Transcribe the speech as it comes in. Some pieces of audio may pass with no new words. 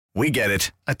We get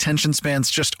it. Attention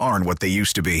spans just aren't what they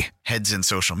used to be. Heads in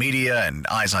social media and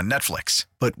eyes on Netflix.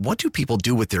 But what do people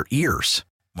do with their ears?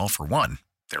 Well, for one,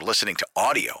 they're listening to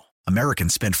audio.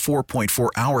 Americans spend 4.4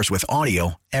 hours with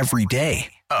audio every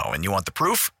day. Oh, and you want the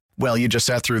proof? Well, you just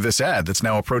sat through this ad that's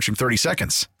now approaching 30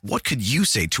 seconds. What could you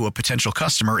say to a potential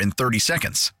customer in 30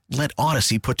 seconds? Let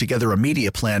Odyssey put together a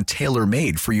media plan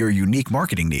tailor-made for your unique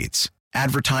marketing needs.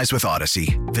 Advertise with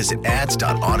Odyssey. Visit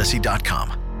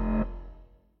ads.odyssey.com.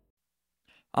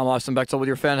 I'm Austin Bechtel with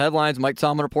your fan headlines. Mike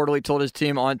Tomlin reportedly told his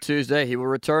team on Tuesday he will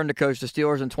return to coach the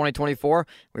Steelers in 2024.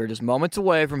 We are just moments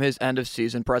away from his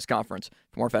end-of-season press conference.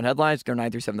 For more fan headlines, go to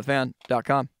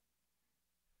 937thefan.com.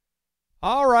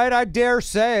 All right, I dare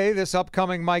say this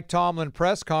upcoming Mike Tomlin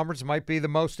press conference might be the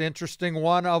most interesting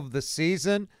one of the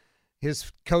season.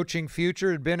 His coaching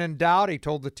future had been in doubt. He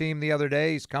told the team the other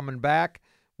day he's coming back.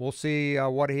 We'll see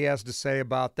what he has to say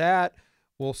about that.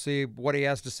 We'll see what he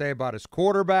has to say about his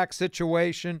quarterback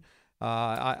situation.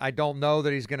 I don't know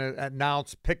that he's going to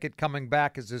announce Pickett coming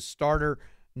back as his starter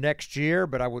next year,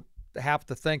 but I would have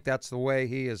to think that's the way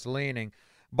he is leaning.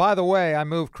 By the way, I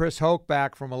moved Chris Hoke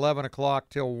back from 11 o'clock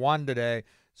till 1 today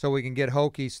so we can get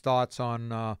Hokie's thoughts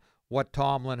on what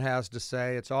Tomlin has to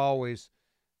say. It's always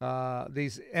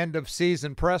these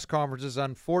end-of-season press conferences,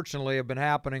 unfortunately, have been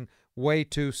happening way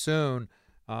too soon.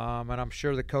 And I'm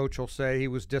sure the coach will say he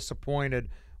was disappointed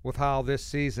with how this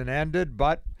season ended,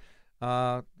 but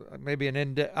maybe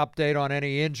an update on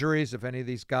any injuries. If any of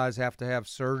these guys have to have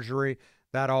surgery,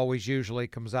 that always usually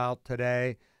comes out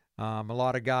today. A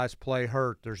lot of guys play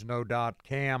hurt. There's no doubt.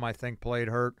 Cam, I think, played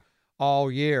hurt all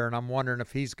year, and I'm wondering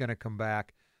if he's going to come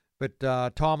back. But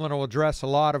Tomlin will address a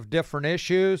lot of different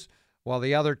issues while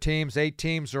the other teams, 8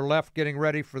 teams, are left getting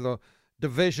ready for the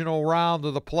divisional round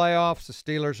of the playoffs. The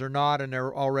Steelers are not, and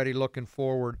they're already looking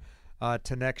forward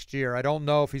to next year. I don't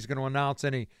know if he's going to announce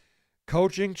any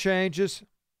coaching changes.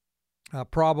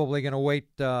 Probably going to wait,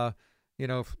 let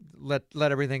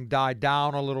everything die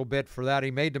down a little bit for that.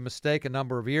 He made the mistake a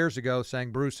number of years ago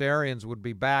saying Bruce Arians would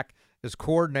be back as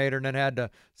coordinator and then had to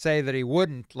say that he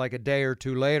wouldn't like a day or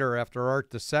two later after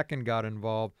Art II got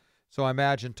involved. So I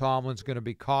imagine Tomlin's going to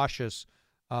be cautious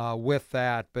with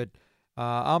that. But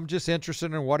I'm just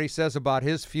interested in what he says about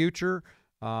his future,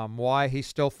 why he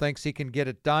still thinks he can get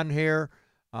it done here.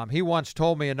 He once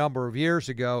told me a number of years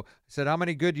ago, I said, how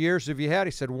many good years have you had?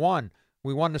 He said, 1.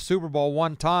 We won the Super Bowl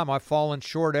 1 time. I've fallen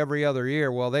short every other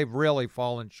year. Well, they've really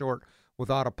fallen short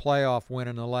without a playoff win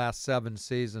in the last 7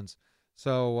 seasons.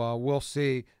 So we'll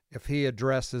see if he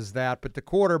addresses that. But the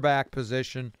quarterback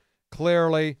position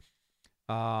clearly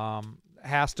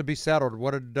has to be settled.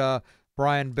 What did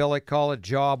Brian Billick call it?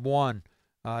 Job 1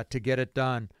 to get it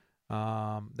done.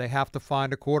 They have to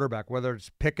find a quarterback, whether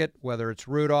it's Pickett, whether it's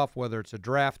Rudolph, whether it's a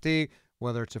draftee,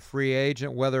 whether it's a free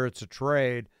agent, whether it's a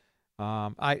trade.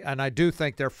 I do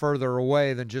think they're further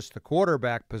away than just the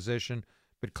quarterback position,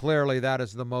 but clearly that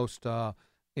is the most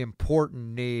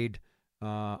important need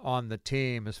on the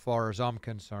team as far as I'm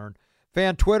concerned.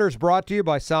 Fan Twitter is brought to you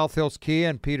by South Hills Kia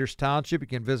in Peters Township. You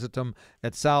can visit them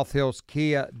at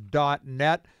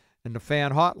southhillskia.net. And the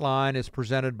Fan Hotline is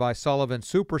presented by Sullivan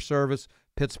Super Service,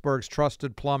 Pittsburgh's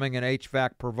trusted plumbing and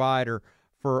HVAC provider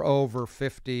for over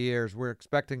 50 years. We're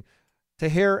expecting to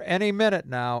hear any minute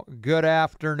now, good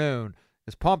afternoon.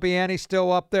 Is Pumpy Annie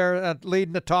still up there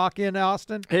leading the talk in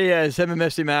Austin? He is, him and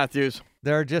Misty Matthews.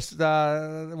 They're just,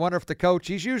 wonder if the coach,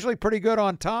 he's usually pretty good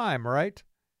on time, right?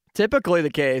 Typically the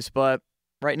case, but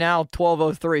right now,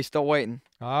 12:03, still waiting.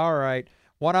 All right.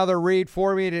 One other read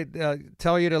for me to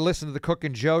tell you to listen to the Cook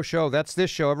and Joe Show. That's this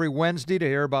show every Wednesday to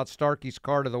hear about Starkey's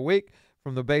Card of the Week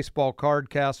from the Baseball Card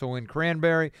Castle in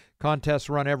Cranberry. Contests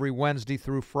run every Wednesday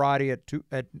through Friday at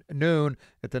noon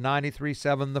at the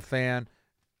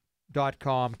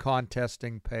 937thefan.com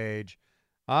contesting page.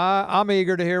 I'm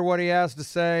eager to hear what he has to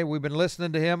say. We've been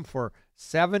listening to him for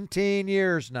 17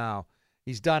 years now.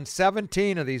 He's done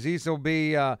 17 of these. These will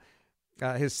be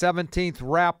his 17th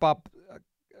wrap-up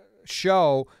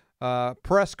show,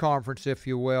 press conference, if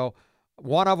you will.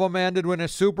 One of them ended with a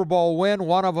Super Bowl win.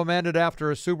 One of them ended after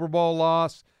a Super Bowl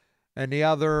loss. And the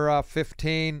other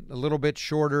 15, a little bit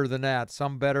shorter than that.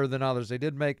 Some better than others. They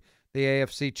did make the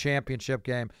AFC Championship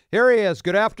game. Here he is.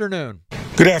 Good afternoon.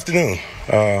 Good afternoon.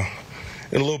 In a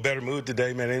little better mood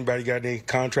today, man. Anybody got any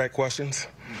contract questions?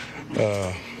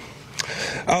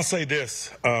 I'll say this.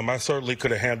 I certainly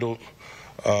could have handled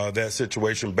that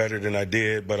situation better than I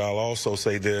did, but I'll also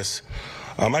say this.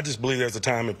 I just believe there's a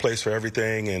time and place for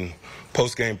everything, and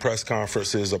post-game press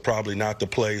conferences are probably not the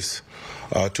place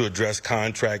to address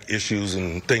contract issues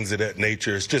and things of that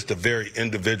nature. It's just a very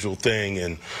individual thing,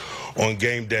 and on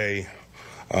game day,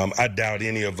 I doubt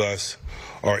any of us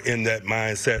are in that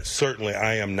mindset. Certainly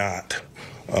I am not.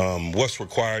 What's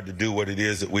required to do what it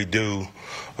is that we do,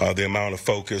 the amount of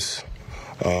focus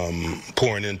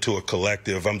pouring into a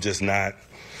collective, I'm just not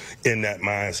in that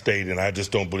mind state, and I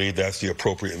just don't believe that's the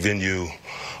appropriate venue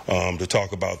to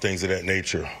talk about things of that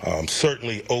nature. I'm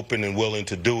certainly open and willing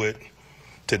to do it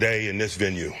today in this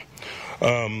venue.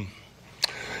 In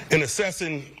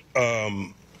assessing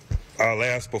our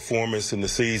last performance in the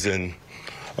season,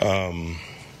 I'm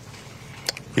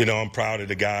proud of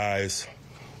the guys.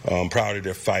 I'm proud of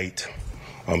their fight.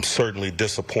 I'm certainly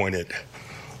disappointed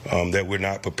that we're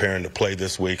not preparing to play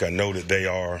this week. I know that they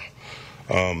are.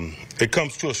 It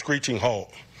comes to a screeching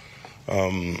halt.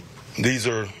 These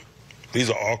are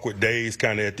awkward days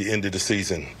kind of at the end of the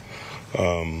season.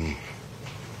 And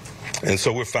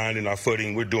so we're finding our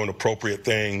footing. We're doing appropriate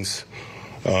things.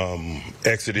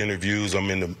 Exit interviews,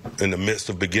 I'm in the midst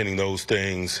of beginning those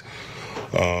things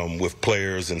with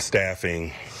players and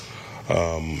staffing.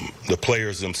 The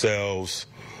players themselves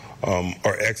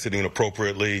are exiting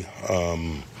appropriately,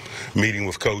 meeting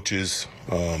with coaches,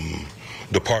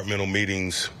 departmental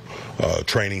meetings,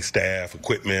 training staff,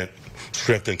 equipment,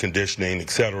 strength and conditioning,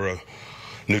 etc.,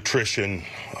 nutrition.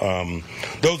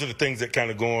 Those are the things that kind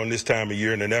of go on this time of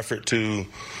year in an effort to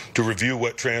review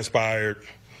what transpired,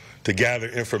 to gather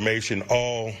information,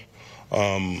 all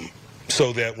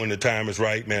so that when the time is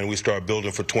right, man, we start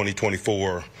building for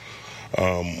 2024.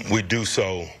 We do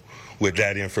so with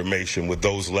that information, with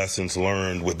those lessons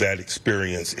learned, with that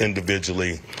experience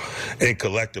individually and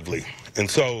collectively. And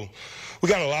so we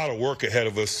got a lot of work ahead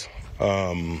of us.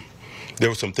 There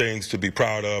were some things to be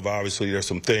proud of. Obviously, there's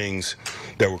some things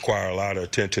that require a lot of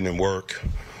attention and work.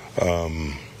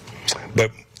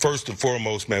 But first and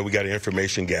foremost, man, we got to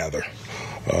information gather.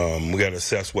 We got to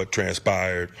assess what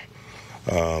transpired.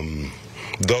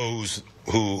 Those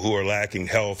who are lacking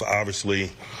health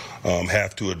obviously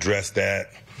have to address that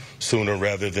sooner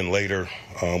rather than later.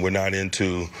 We're not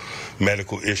into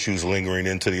medical issues lingering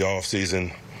into the off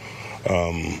season.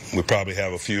 We probably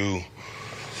have a few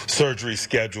surgeries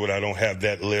scheduled. I don't have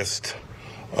that list.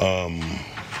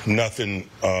 Nothing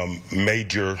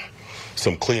major,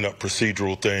 some cleanup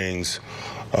procedural things,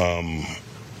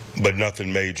 but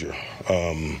nothing major.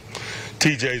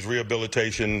 TJ's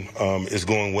rehabilitation is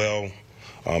going well.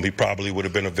 He probably would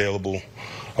have been available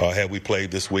had we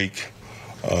played this week.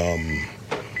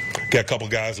 Got a couple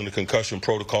guys in the concussion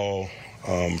protocol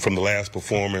from the last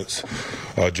performance,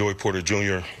 Joey Porter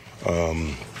Jr.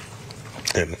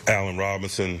 And Allen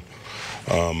Robinson.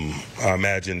 I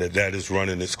imagine that is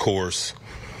running its course.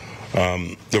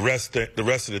 The rest of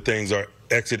the things are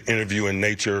exit interview in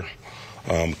nature,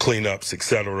 cleanups,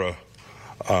 etc.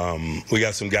 We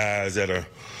got some guys that are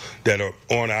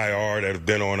on IR, that have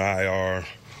been on IR,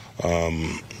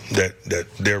 that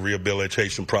their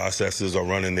rehabilitation processes are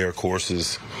running their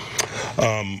courses.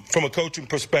 From a coaching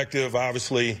perspective,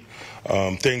 obviously,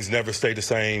 things never stay the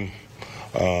same.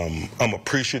 I'm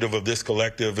appreciative of this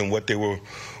collective and what they were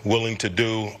willing to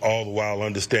do, all the while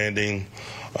understanding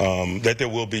that there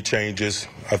will be changes.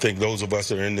 I think those of us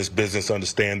that are in this business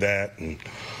understand that, and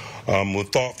we'll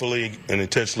thoughtfully and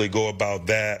intentionally go about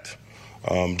that,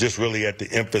 just really at the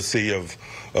infancy of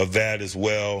that as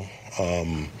well,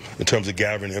 in terms of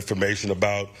gathering information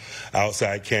about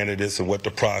outside candidates and what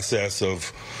the process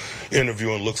of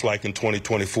interviewing looks like in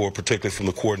 2024, particularly from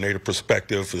the coordinator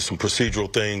perspective. There's some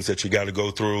procedural things that you got to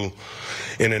go through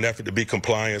in an effort to be in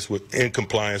compliance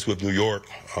with New York.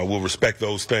 We'll respect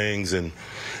those things and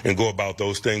go about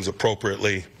those things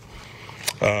appropriately.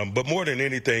 But more than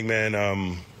anything, man,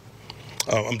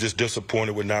 I'm just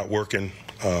disappointed we're not working.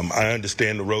 I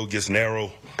understand the road gets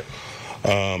narrow,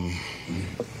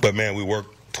 but man, we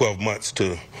worked 12 months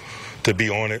to be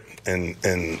on it, and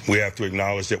we have to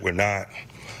acknowledge that we're not.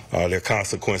 There are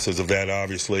consequences of that,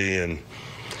 obviously, and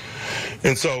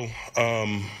so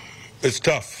it's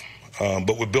tough,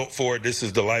 but we're built for it. This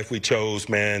is the life we chose,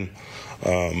 man.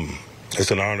 It's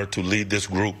an honor to lead this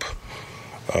group,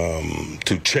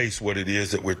 to chase what it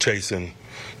is that we're chasing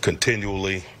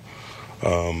continually.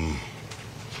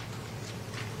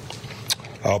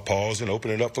 I'll pause and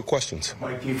open it up for questions.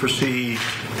 Mike, do you foresee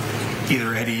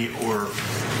either Eddie or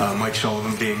Mike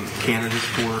Sullivan being candidates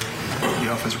for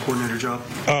the offensive coordinator job?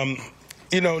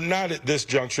 Not at this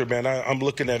juncture, man. I'm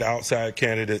looking at outside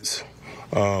candidates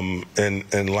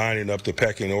and lining up the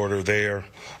pecking order there.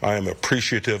 I am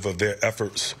appreciative of their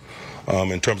efforts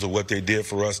in terms of what they did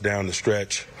for us down the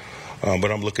stretch.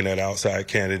 But I'm looking at outside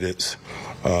candidates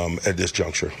at this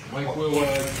juncture. Mike, will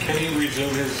Kenny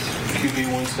resume his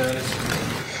QB1 status?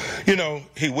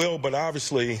 He will, but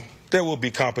obviously there will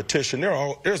be competition.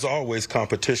 There's always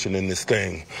competition in this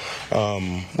thing.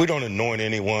 We don't anoint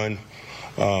anyone.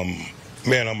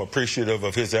 Man, I'm appreciative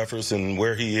of his efforts and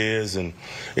where he is and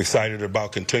excited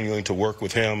about continuing to work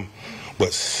with him.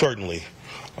 But certainly,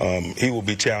 he will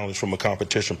be challenged from a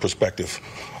competition perspective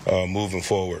moving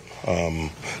forward.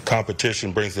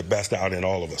 Competition brings the best out in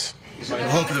all of us. Is it the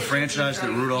hope of the franchise that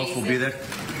Rudolph will be there?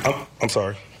 I'm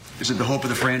sorry? Is it the hope of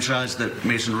the franchise that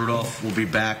Mason Rudolph will be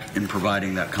back in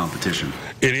providing that competition?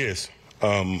 It is.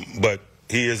 But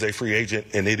he is a free agent,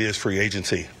 and it is free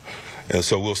agency. And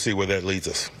so we'll see where that leads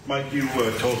us. Mike, you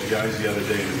told the guys the other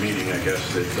day in the meeting, I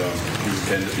guess, that you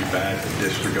intend to be back and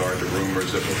disregard the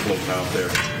rumors that were floating out there.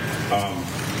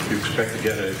 Do you expect to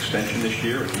get an extension this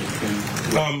year?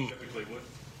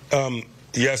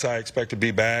 Yes, I expect to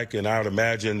be back, and I would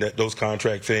imagine that those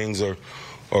contract things are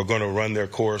going to run their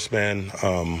course, man.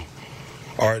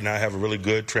 Art and I have a really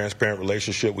good, transparent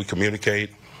relationship. We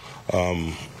communicate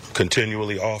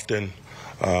continually, often.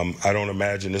 I don't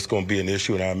imagine it's going to be an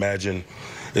issue, and I imagine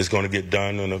it's going to get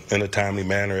done in a timely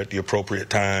manner at the appropriate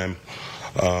time.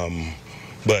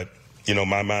 But, you know,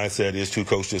 my mindset is to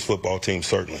coach this football team,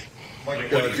 certainly.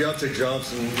 Mike, Deontay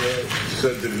Johnson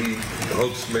said that he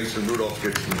hopes Mason Rudolph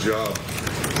gets the job.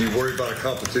 Do you worry about a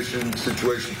competition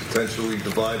situation potentially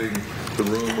dividing the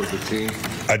room or the team?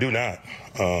 I do not.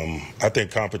 I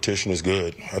think competition is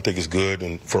good. I think it's good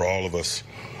and for all of us.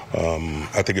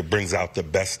 I think it brings out the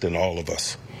best in all of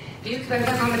us. Do you expect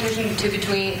that competition to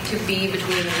be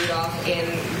between Rudolph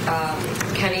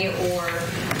and Kenny, or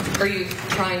are you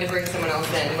trying to bring someone else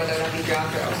in, whether that be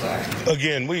draft or elsewhere?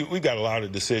 Again, we've got a lot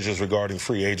of decisions regarding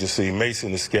free agency.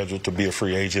 Mason is scheduled to be a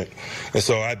free agent, and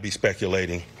so I'd be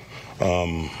speculating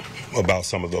about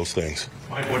some of those things.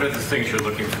 Mike, what are the things you're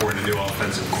looking for in a new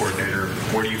offensive coordinator?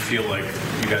 Where do you feel like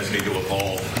you guys need to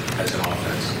evolve as an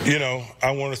offense? You know,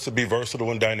 I want us to be versatile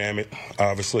and dynamic.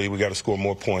 Obviously, we got to score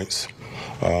more points.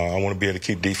 I want to be able to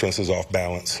keep defenses off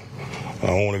balance.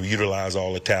 I want to utilize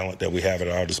all the talent that we have at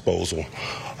our disposal.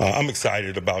 I'm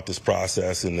excited about this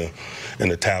process and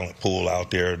the talent pool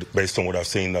out there based on what I've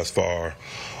seen thus far.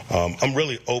 I'm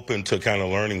really open to kind of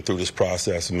learning through this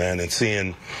process, man, and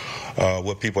seeing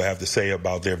what people have to say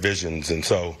about their visions. And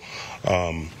so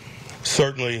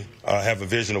certainly have a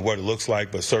vision of what it looks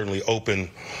like, but certainly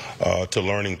open to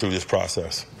learning through this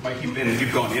process. Mike,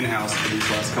 you've gone in-house for these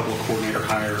last couple of coordinator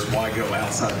hires. Why go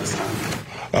outside this time?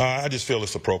 I just feel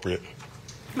it's appropriate.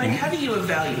 Mike, how do you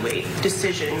evaluate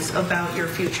decisions about your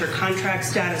future, contract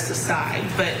status aside,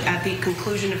 but at the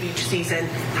conclusion of each season,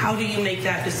 how do you make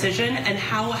that decision, and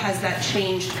how has that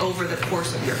changed over the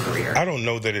course of your career? I don't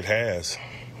know that it has.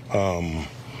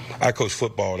 I coach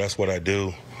football. That's what I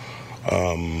do.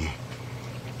 I'm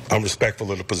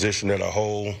respectful of the position that I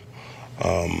hold.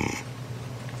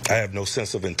 I have no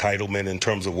sense of entitlement in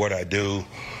terms of what I do.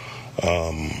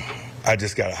 I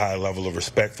just got a high level of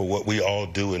respect for what we all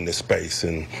do in this space,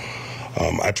 and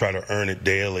I try to earn it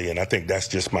daily, and I think that's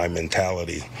just my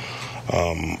mentality.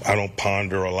 I don't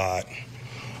ponder a lot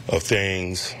of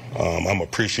things. I'm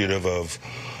appreciative of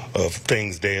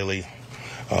things daily,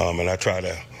 and I try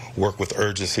to work with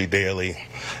urgency daily,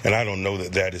 and I don't know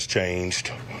that that has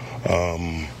changed.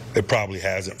 It probably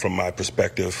hasn't from my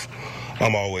perspective.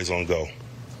 I'm always on go.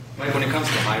 Mike, when it comes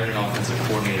to hiring an offensive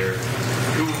coordinator,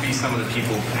 who would be some of the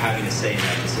people having a say in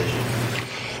that decision?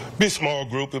 Be a small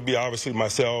group. It'd be obviously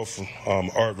myself,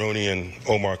 Art Rooney, and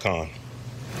Omar Khan.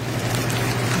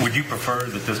 Would you prefer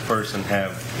that this person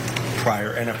have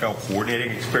prior NFL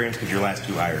coordinating experience because your last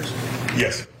two hires?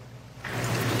 Yes.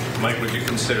 Mike, would you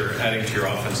consider adding to your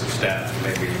offensive staff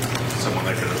maybe someone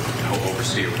that could help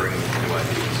oversee or bring new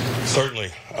ideas?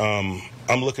 Certainly.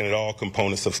 I'm looking at all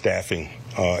components of staffing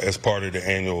as part of the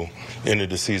annual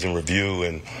end-of-the-season review,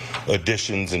 and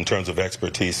additions in terms of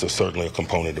expertise are certainly a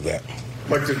component of that.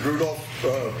 Mike, did Rudolph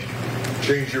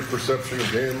change your perception of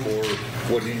him or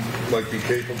what he might be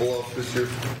capable of this year?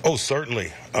 Oh,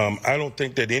 certainly. I don't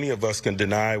think that any of us can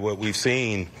deny what we've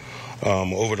seen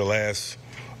over the last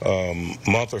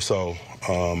month or so.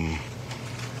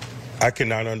 I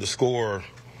cannot underscore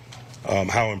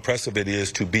how impressive it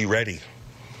is to be ready.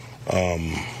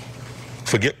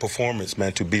 Forget performance,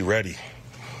 man, to be ready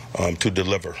to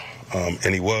deliver.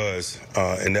 And he was,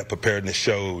 and that preparedness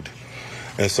showed.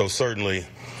 And so certainly,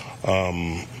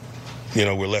 you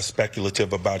know, we're less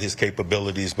speculative about his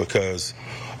capabilities because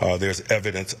there's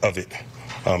evidence of it.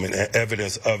 And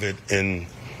evidence of it in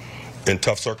in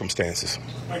tough circumstances.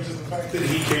 Mike, just the fact that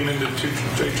he came into two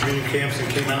training camps and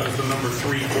came out as the number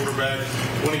 3 quarterback,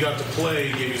 when he got to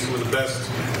play, he gave you some of the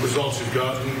best results you've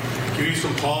gotten. Give you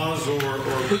some pause or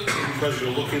because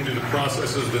you're looking into the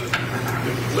processes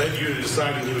that led you to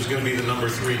deciding he was going to be the number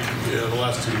 3 the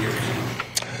last 2 years?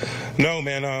 No,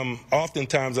 man.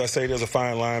 Oftentimes I say there's a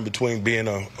fine line between being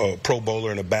a Pro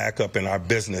Bowler and a backup in our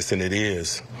business, and it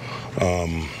is.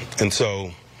 And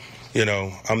so, you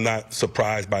know, I'm not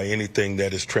surprised by anything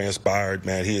that has transpired,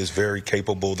 man. He is very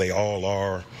capable. They all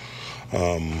are,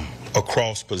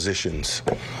 across positions.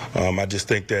 I just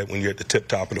think that when you're at the tip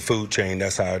top of the food chain,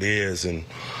 that's how it is. And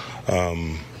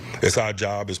it's our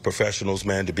job as professionals,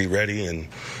 man, to be ready and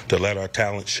to let our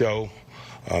talent show.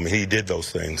 He did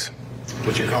those things.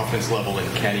 What's your confidence level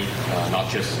in Kenny, not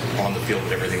just on the field,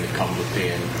 but everything that comes with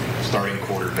being starting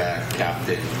quarterback,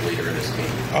 captain, leader of this team?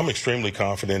 I'm extremely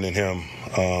confident in him.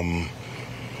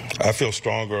 I feel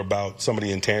stronger about some of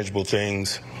the intangible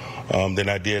things than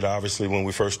I did, obviously, when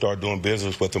we first started doing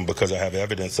business with him, because I have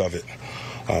evidence of it.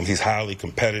 He's highly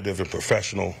competitive and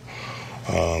professional.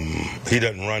 He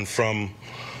doesn't run from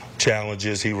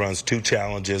challenges. He runs to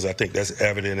challenges. I think that's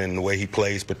evident in the way he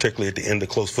plays, particularly at the end of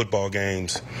close football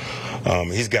games.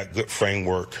 He's got good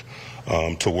framework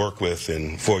to work with,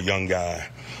 and for a young guy,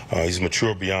 he's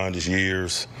mature beyond his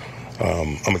years.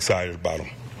 I'm excited about him.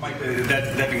 Mike,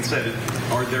 that being said,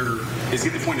 is he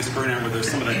at the point of spurring out where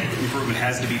some of the improvement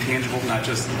has to be tangible, not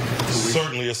just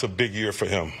Certainly it's a big year for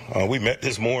him. We met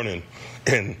this morning,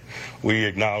 and we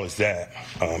acknowledged that.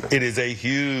 It is a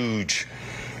huge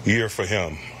year for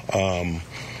him.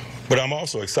 But I'm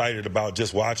also excited about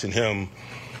just watching him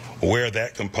wear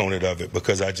that component of it,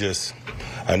 because I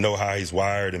know how he's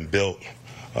wired and built,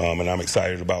 and I'm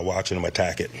excited about watching him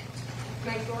attack it.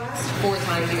 Mike, the last 4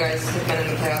 times you guys have been in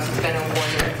the playoffs, it's been a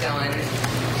one and done.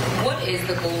 What is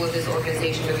the goal of this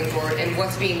organization moving forward, and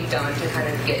what's being done to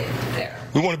kind of get there?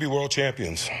 We want to be world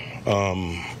champions.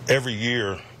 Every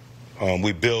year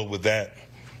we build with that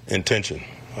intention.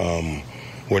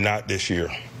 We're not this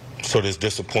year. So there's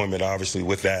disappointment, obviously,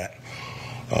 with that.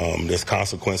 There's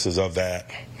consequences of that.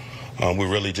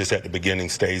 We're really just at the beginning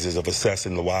stages of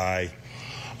assessing the why,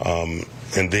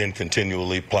 and then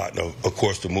continually plotting a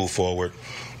course to move forward.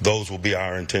 Those will be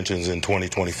our intentions in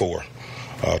 2024,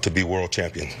 to be world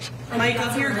champions. Mike,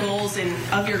 of your goals in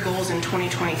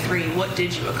 2023, what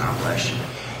did you accomplish?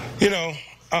 You know,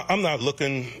 I'm not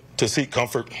looking to seek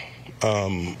comfort.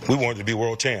 We wanted to be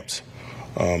world champs.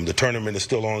 The tournament is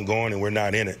still ongoing, and we're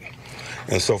not in it.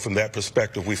 And so from that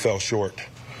perspective, we fell short.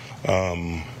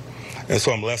 And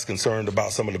so I'm less concerned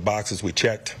about some of the boxes we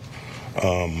checked.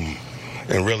 And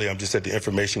really, I'm just at the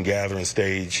information gathering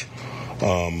stage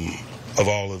of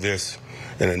all of this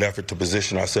in an effort to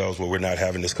position ourselves where we're not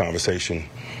having this conversation,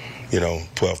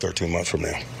 12, 13 months from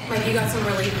now. Mike, you got some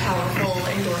really powerful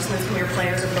endorsements from your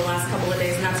players over the last couple of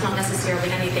days, and that's not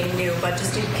necessarily anything new, but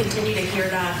just to continue to hear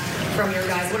that from your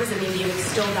guys, what does it mean to you to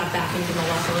instill that back into the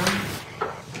locker room?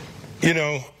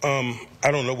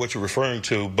 I don't know what you're referring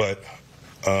to, but,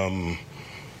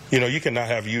 you cannot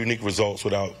have unique results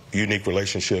without unique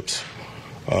relationships.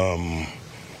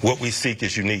 What we seek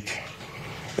is unique,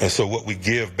 and so what we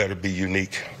give better be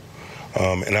unique,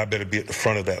 and I better be at the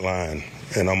front of that line,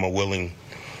 and I'm a willing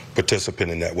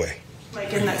participant in that way.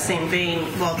 Like in that same vein,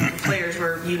 while the players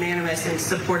were unanimous in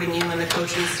supporting you and the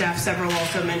coaching staff, several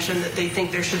also mentioned that they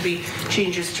think there should be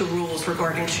changes to rules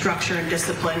regarding structure and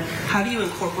discipline. How do you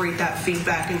incorporate that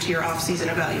feedback into your off-season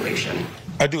evaluation?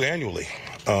 I do annually.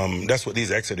 That's what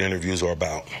these exit interviews are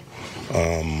about.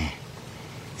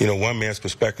 One man's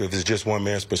perspective is just one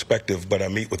man's perspective, but I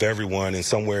meet with everyone, and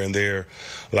somewhere in there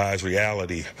lies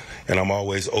reality. And I'm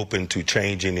always open to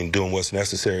changing and doing what's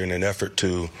necessary in an effort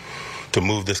to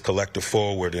move this collective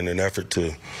forward, in an effort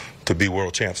to be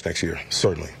world champs next year,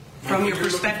 certainly. From your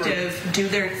perspective, do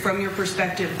there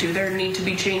need to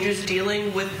be changes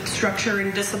dealing with structure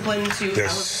and discipline to? There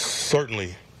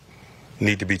certainly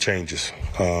need to be changes.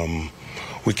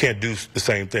 We can't do the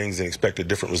same things and expect a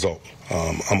different result.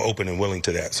 I'm open and willing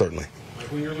to that, certainly.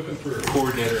 When you're looking for a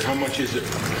coordinator, how much is it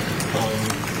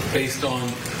based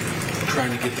on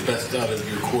trying to get the best out of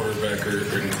your quarterback or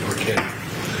Kenny?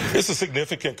 It's a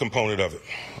significant component of it.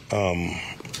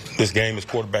 This game is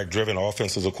quarterback-driven.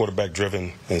 Offenses are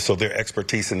quarterback-driven, and so their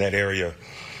expertise in that area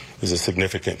is a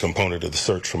significant component of the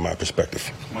search from my perspective.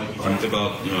 Mike, you talked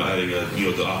about adding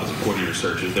the offensive coordinator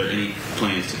search. Is there any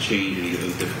plans to change any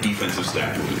of the defensive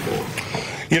staff moving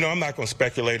forward? I'm not going to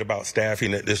speculate about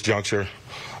staffing at this juncture.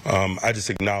 I just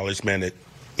acknowledge, man, that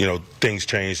things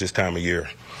change this time of year.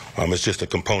 It's just a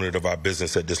component of our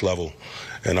business at this level,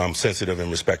 and I'm sensitive and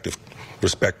respective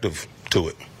to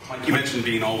it. Mike, you mentioned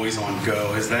being always on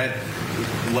go. Has that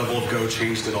level of go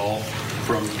changed at all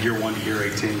from year 1 to year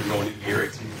 18, going into year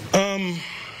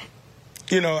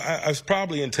 18? I've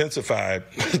probably intensified,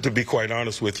 to be quite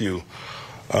honest with you.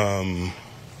 I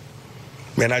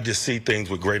just see things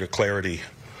with greater clarity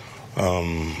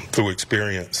through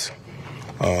experience.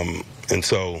 And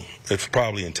so it's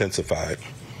probably intensified.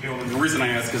 The reason I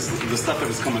ask is the stuff that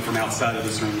was coming from outside of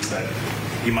this room is that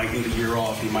he might need a year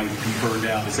off, he might be burned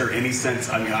out. Is there any sense,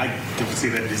 I don't see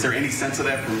that, is there any sense of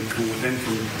that from within,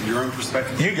 from your own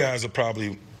perspective? You guys are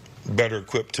probably better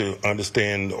equipped to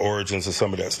understand the origins of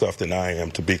some of that stuff than I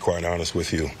am, to be quite honest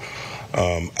with you.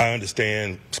 I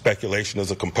understand speculation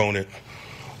is a component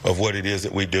of what it is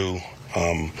that we do.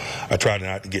 I try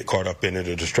not to get caught up in it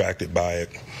or distracted by it,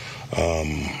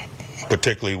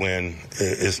 particularly when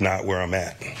it's not where I'm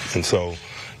at. And so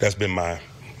that's been my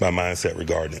mindset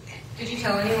regarding it. Did you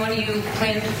tell anyone you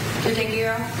planned to take a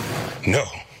year off? No.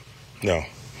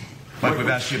 Mike, we've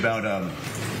asked you about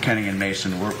Kenny and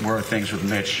Mason. Where are things with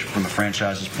Mitch from a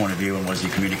franchise's point of view, and what has he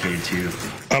communicated to you?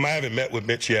 I haven't met with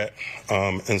Mitch yet,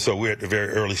 and so we're at the very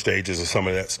early stages of some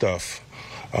of that stuff.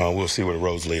 We'll see where the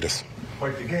roads lead us.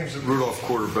 Mike, the games at Rudolph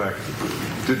quarterback,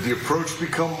 did the approach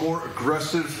become more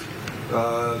aggressive?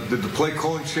 Did the play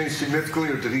calling change significantly,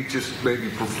 or did he just maybe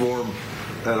perform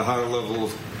at a higher level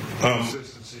of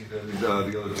consistency than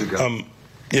the other two guys?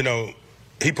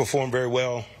 He performed very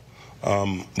well.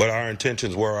 But our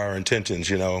intentions were our intentions,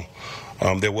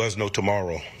 There was no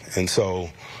tomorrow. And so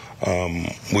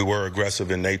we were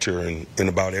aggressive in nature in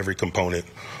about every component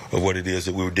of what it is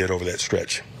that we did over that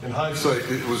stretch. In hindsight,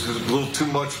 was it a little too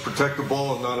much to protect the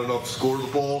ball and not enough to score the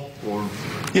ball? Or?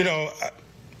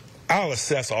 I'll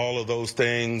assess all of those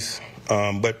things,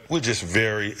 but we're just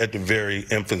at the very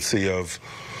infancy of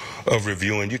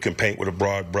reviewing. You can paint with a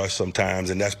broad brush sometimes,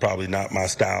 and that's probably not my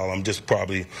style. I'm just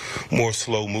probably more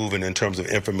slow moving in terms of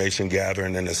information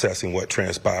gathering and assessing what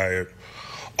transpired,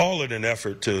 all in an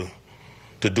effort to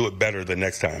do it better the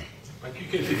next time. Like,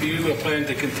 if you plan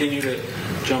to continue to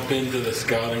jump into the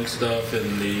scouting stuff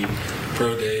and the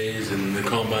pro days and the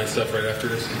combine stuff right after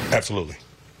this? Absolutely.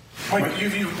 Mike, do you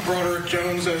view Broderick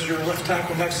Jones as your left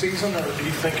tackle next season, or do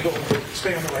you think he'll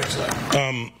stay on the right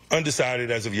side? Undecided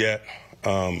as of yet.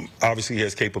 Obviously, he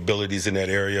has capabilities in that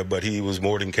area, but he was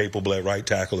more than capable at right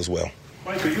tackle as well.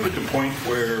 Mike, are you at the point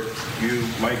where you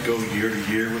might go year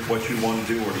to year with what you want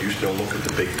to do, or do you still look at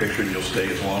the big picture and you'll stay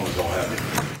as long as they'll have you?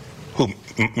 Who,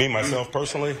 me, myself,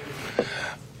 personally?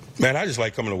 Man, I just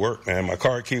like coming to work, man. My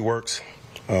card key works.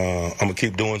 I'm going to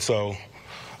keep doing so.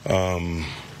 I'm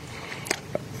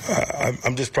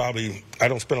just probably, I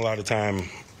don't spend a lot of time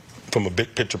from a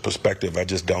big picture perspective. I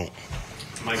just don't.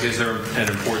 Mike, is there an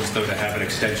importance, though, to have an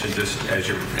extension just as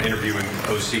you're interviewing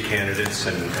OC candidates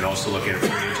and also looking at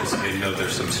free agents and they know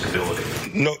there's some stability?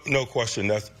 No question.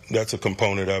 That's a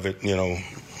component of it.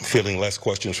 Fielding less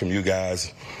questions from you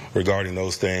guys regarding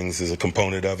those things is a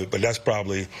component of it. But that's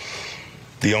probably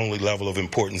the only level of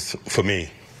importance for me,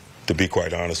 to be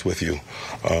quite honest with you.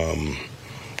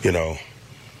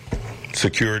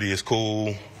 Security is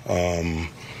cool,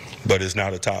 but it's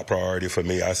not a top priority for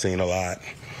me. I've seen a lot.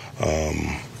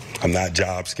 I'm not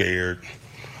job scared,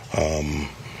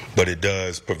 but it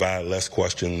does provide less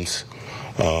questions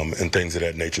and things of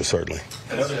that nature, certainly.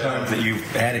 At other times that you've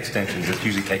had extensions, it's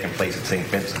usually taking place at St.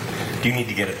 Vincent. Do you need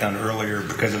to get it done earlier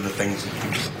because of the things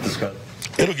you just discussed?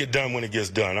 It'll get done when it gets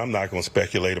done. I'm not going to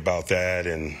speculate about that,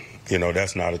 and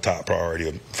that's not a top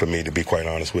priority for me, to be quite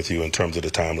honest with you, in terms of the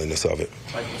timeliness of it.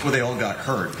 Before they all got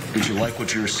hurt, did you like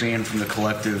what you were seeing from the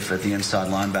collective at the inside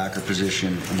linebacker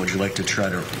position, and would you like to try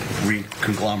to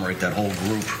re-conglomerate that whole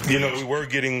group?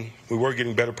 We were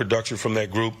getting better production from that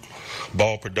group,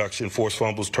 ball production, forced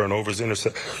fumbles, turnovers,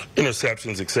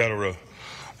 interceptions, etc.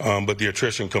 But the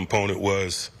attrition component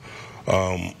was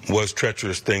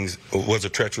treacherous things. Was a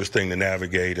treacherous thing to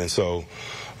navigate, and so.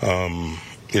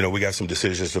 We got some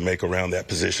decisions to make around that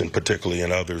position, particularly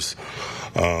in others.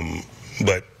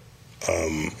 But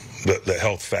the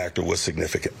health factor was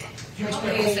significant. You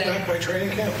expect to hold back by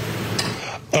training camp?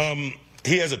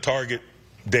 He has a target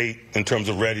date in terms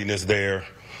of readiness there,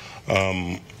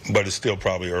 but it's still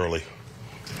probably early.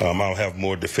 I'll have a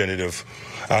more definitive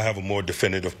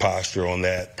posture on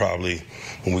that probably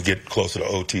when we get closer to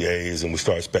OTAs and we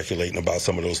start speculating about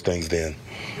some of those things then.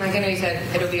 Mike, I know you said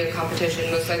it'll be a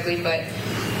competition most likely, but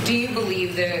do you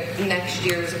believe that next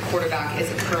year's quarterback is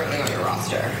currently on your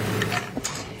roster?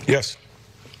 Yes.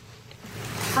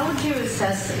 How would you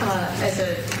assess as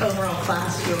an overall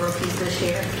class your rookies this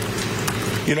year?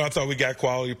 I thought we got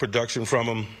quality production from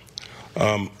them.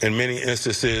 In many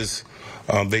instances,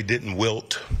 they didn't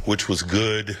wilt, which was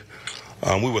good.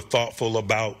 We were thoughtful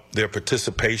about their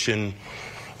participation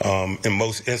in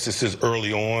most instances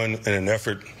early on in an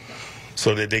effort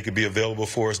so that they could be available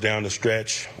for us down the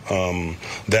stretch.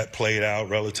 That played out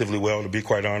relatively well, to be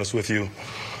quite honest with you.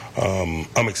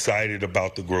 I'm excited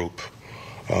about the group,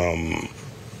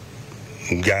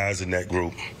 guys in that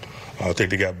group. I think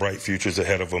they got bright futures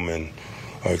ahead of them, and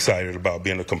I'm excited about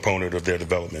being a component of their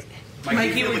development.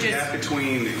 Mike, you feel the gap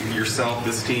between yourself,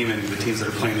 this team, and the teams that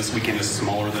are playing this weekend is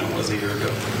smaller than it was a year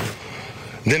ago?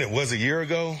 Than it was a year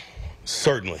ago?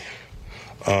 Certainly.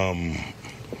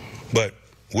 But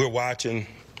we're watching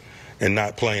and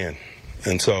not playing.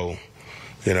 And so,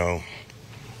 there's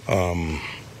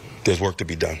work to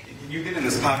be done. You've been in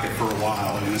this pocket for a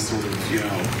while, and this sort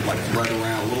of, like right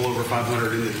around a little over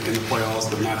 500 in the playoffs,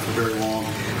 but not for very long.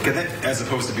 Can that, as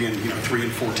opposed to being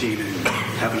 3-14 and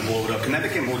having to blow it up, can that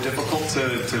become more difficult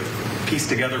to piece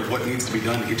together what needs to be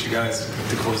done to get you guys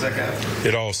to close that gap?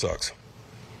 It all sucks.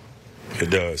 It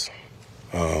does.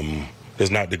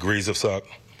 There's not degrees of suck.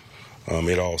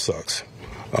 It all sucks.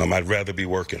 I'd rather be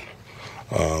working.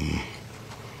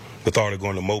 The thought of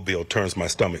going to Mobile turns my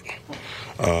stomach.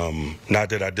 Not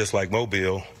that I dislike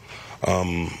Mobile,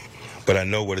 but I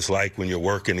know what it's like when you're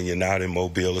working and you're not in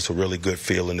Mobile. It's a really good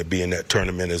feeling to be in that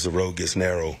tournament as the road gets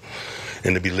narrow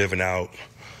and to be living out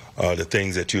the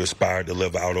things that you aspired to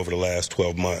live out over the last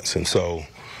 12 months. And so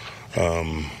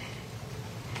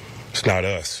it's not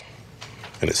us,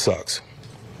 and it sucks.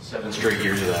 7 straight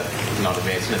years of that, not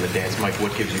advancing in the dance. Mike,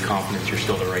 what gives you confidence you're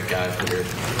still the right guy for here?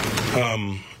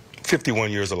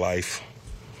 51 years of life.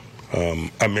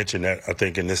 I mentioned that, I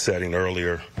think, in this setting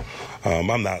earlier.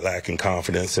 I'm not lacking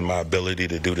confidence in my ability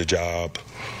to do the job,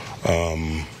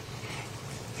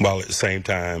 while at the same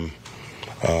time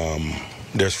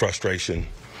there's frustration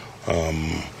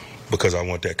because I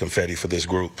want that confetti for this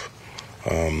group.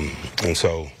 And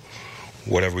so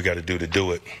whatever we got to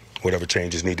do it, whatever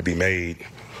changes need to be made,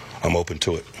 I'm open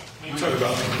to it. You talk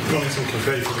about wanting some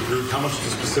confetti for the group. How much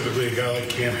does specifically a guy like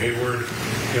Cam Hayward,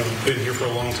 been here for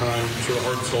a long time, sort of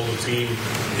heart and soul of the team,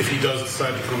 if he does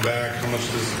decide to come back, how much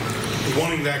does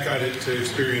wanting that guy to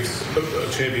experience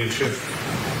a championship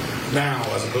now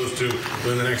as opposed to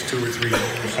in the next 2 or 3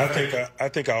 years? I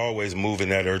think I always move in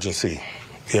that urgency.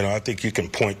 I think you can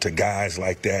point to guys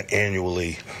like that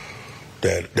annually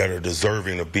that are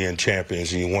deserving of being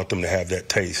champions, and you want them to have that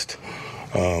taste.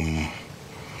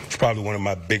 It's probably one of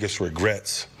my biggest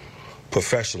regrets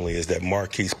professionally is that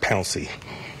Marquise Pouncey,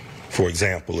 for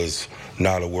example, is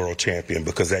not a world champion,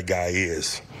 because that guy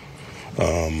is.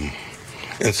 And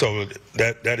so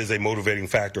that is a motivating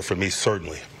factor for me,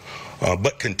 certainly,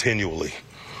 but continually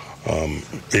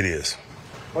it is.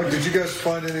 Mike, did you guys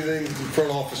find anything, the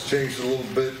front office changed a little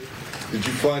bit? Did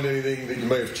you find anything that you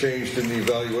may have changed in the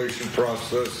evaluation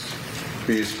process,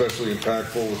 be especially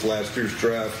impactful with last year's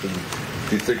draft? And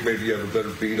do you think maybe you have a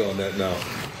better beat on that now?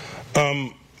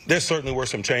 There certainly were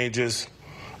some changes.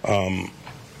 I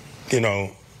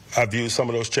view some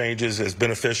of those changes as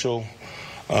beneficial,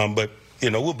 but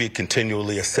we'll be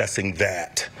continually assessing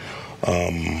that.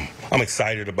 I'm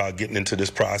excited about getting into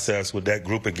this process with that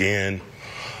group again.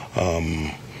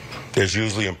 There's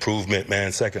usually improvement,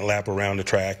 man, second lap around the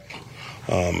track.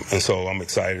 And so I'm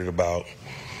excited about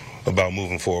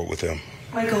moving forward with him.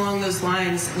 Mike, along those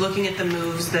lines, looking at the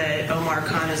moves that Omar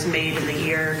Khan has made in the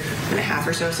year and a half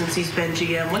or so since he's been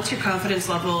GM, what's your confidence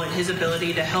level in his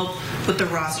ability to help with the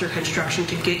roster construction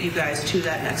to get you guys to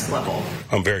that next level?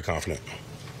 I'm very confident.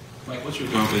 Mike, what's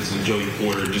your confidence in Joey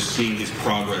Porter, just seeing his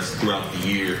progress throughout the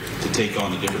year to take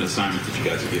on the different assignments that you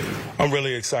guys have given? I'm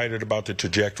really excited about the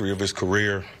trajectory of his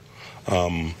career.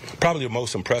 Probably the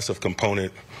most impressive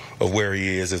component of where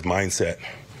he is his mindset.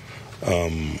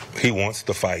 He wants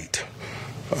to fight.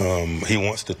 He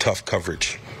wants the tough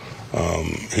coverage.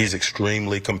 He's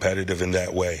extremely competitive in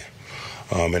that way.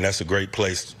 And that's a great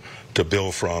place to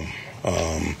build from.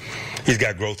 He's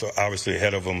got growth obviously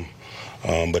ahead of him,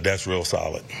 but that's real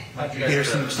solid.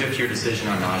 Peterson's 5th-year decision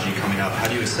on Najee coming up. How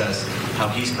do you assess how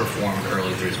he's performed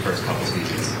early through his first couple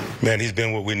seasons? Man, he's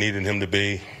been what we needed him to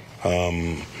be.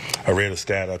 I read a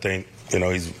stat, I think,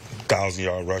 he's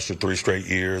 1,000-yard rusher 3 straight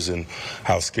years, and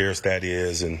how scarce that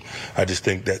is. And I just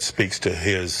think that speaks to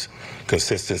his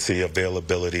consistency,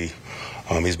 availability.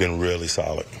 He's been really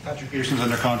solid. Patrick Peterson's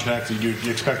under contract. Do you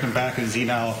expect him back? Is he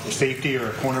now a safety or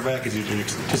a cornerback? Is he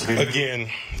anticipating?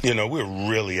 Again, we're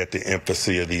really at the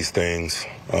infancy of these things.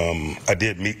 I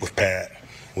did meet with Pat.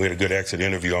 We had a good exit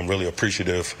interview. I'm really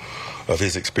appreciative of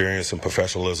his experience and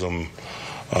professionalism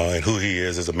and who he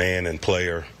is as a man and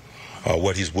player,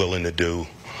 what he's willing to do.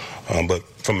 But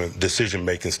from a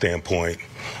decision-making standpoint,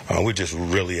 we're just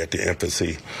really at the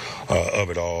infancy of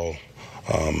it all.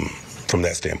 from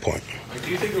that standpoint.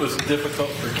 Do you think it was difficult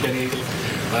for Kenny the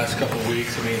last couple of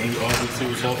weeks? I mean, he obviously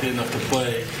was healthy enough to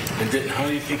play. And how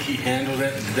do you think he handled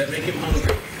that? Did that make him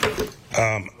hungry?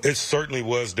 It certainly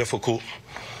was difficult.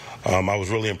 I was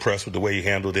really impressed with the way he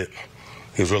handled it.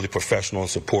 He was really professional and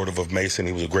supportive of Mason.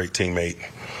 He was a great teammate.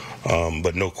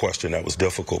 But no question that was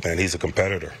difficult, man. He's a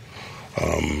competitor.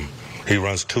 He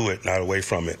runs to it, not away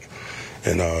from it.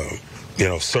 And,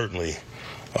 certainly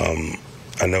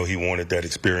I know he wanted that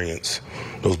experience,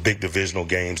 those big divisional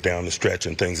games down the stretch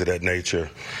and things of that nature.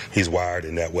 He's wired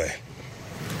in that way.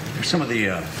 There's some of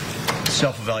the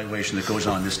self-evaluation that goes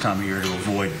on this time of year to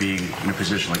avoid being in a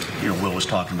position like Will was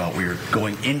talking about, where you're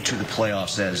going into the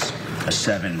playoffs as a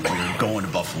 7, where you're going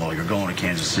to Buffalo, you're going to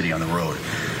Kansas City on the road.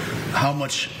 How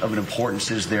much of an importance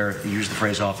is there, you use the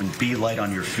phrase often, be light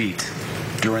on your feet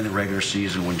during the regular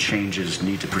season when changes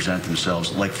need to present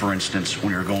themselves? Like, for instance,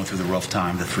 when you're going through the rough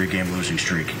time, the 3-game losing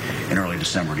streak in early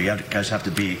December. Do you guys have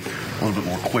to be a little bit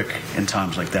more quick in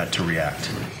times like that to react?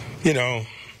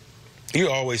 You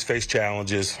always face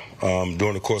challenges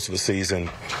during the course of the season.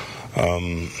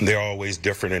 They're always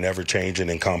different and ever-changing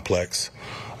and complex.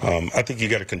 I think you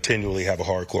got to continually have a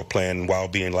hardcore plan while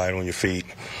being light on your feet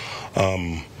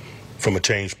from a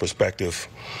change perspective,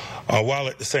 while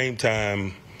at the same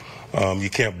time you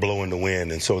can't blow in the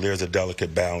wind, and so there's a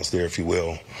delicate balance there, if you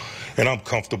will. And I'm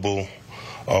comfortable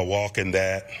walking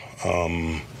that.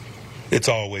 It's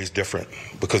always different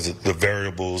because the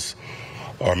variables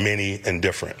are many and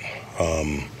different.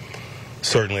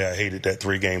 Certainly I hated that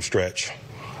 3-game stretch.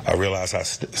 I realized how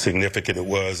significant it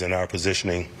was in our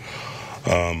positioning.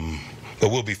 But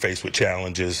we'll be faced with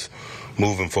challenges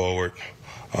moving forward.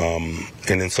 And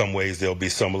in some ways they'll be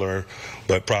similar,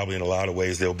 but probably in a lot of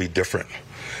ways they'll be different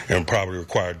and probably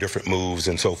require different moves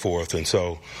and so forth. And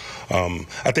so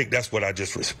I think that's what I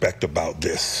just respect about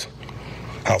this,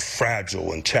 how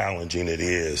fragile and challenging it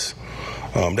is.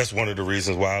 That's one of the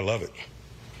reasons why I love it.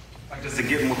 Does it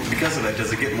get more, because of that,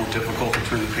 does it get more difficult to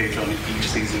turn the page on each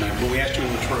season? When we asked you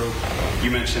in the throw, you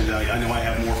mentioned, I know I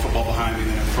have more football behind me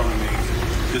than in front of me.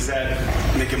 Does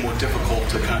that make it more difficult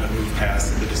to kind of move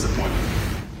past the disappointment?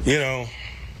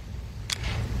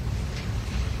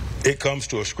 It comes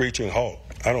to a screeching halt.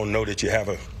 I don't know that you have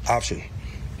an option.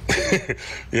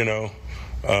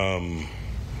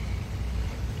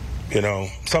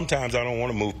 Sometimes I don't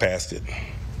want to move past it.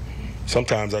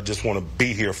 Sometimes I just want to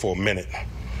be here for a minute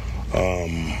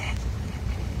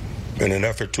in an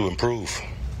effort to improve.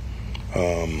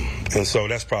 And so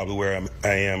that's probably where I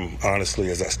am,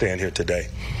 honestly, as I stand here today.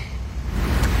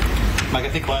 Mike, I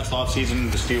think last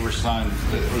offseason the Steelers signed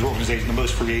the organization the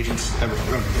most free agents they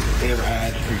ever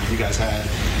had, or you guys had.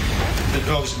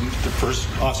 Obviously, the first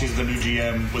offseason, the new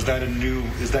GM,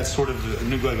 is that sort of a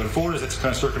new guy going forward, or is that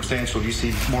kind of circumstantial? Do you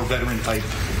see more veteran-type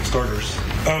starters?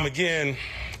 Again,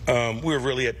 we're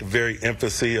really at the very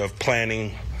infancy of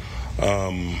planning.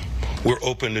 We're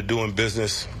open to doing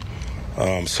business,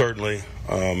 certainly,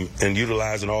 and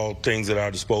utilizing all things at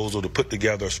our disposal to put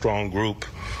together a strong group.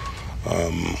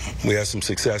 We had some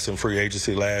success in free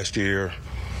agency last year.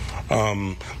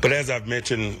 But as I've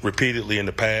mentioned repeatedly in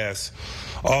the past,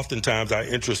 oftentimes our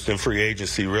interest in free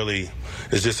agency really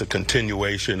is just a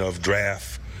continuation of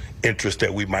draft interest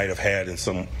that we might have had in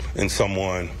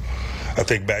someone. I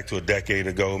think back to a decade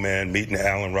ago, man, meeting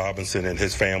Allen Robinson and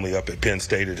his family up at Penn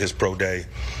State at his pro day.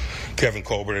 Kevin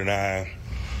Colbert and I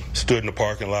stood in the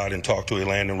parking lot and talked to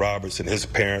Landon Roberts and his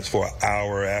parents for an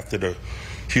hour after the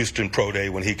Houston pro day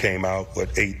when he came out,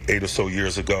 eight or so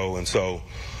years ago. And so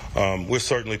we're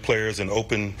certainly players and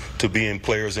open to being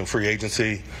players in free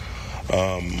agency.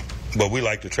 But we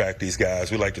like to track these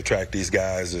guys. We like to track these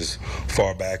guys as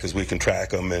far back as we can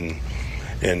track them and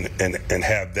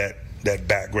have that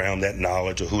background, that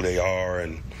knowledge of who they are,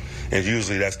 and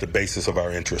usually that's the basis of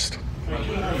our interest.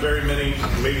 Very many,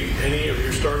 maybe any of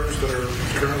your starters that are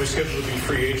currently scheduled to be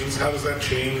free agents, how does that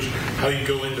change how you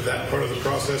go into that part of the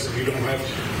process if you don't have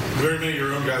very many of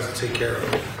your own guys to take care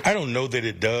of it? I don't know that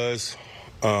it does.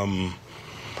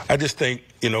 I just think,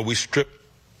 we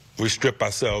strip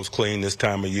ourselves clean this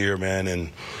time of year, man, and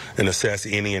assess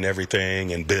any and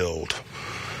everything and build.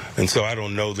 And so I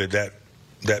don't know that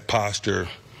posture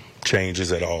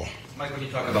changes at all. Mike, when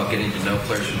you talk about getting to know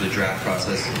players through the draft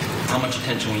process, how much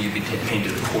attention will you be paying to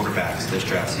the quarterbacks this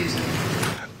draft season?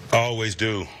 I always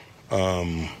do.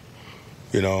 I'm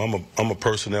a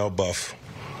personnel buff.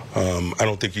 I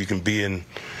don't think you can be in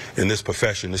this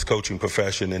profession, this coaching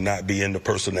profession, and not be into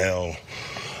personnel,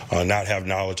 not have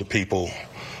knowledge of people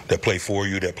that play for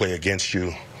you, that play against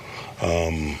you,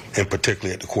 and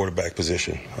particularly at the quarterback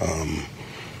position.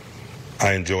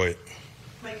 I enjoy it.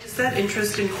 Mike, does that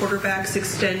interest in quarterbacks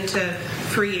extend to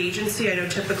free agency? I know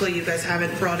typically you guys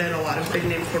haven't brought in a lot of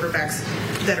big-name quarterbacks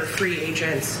that are free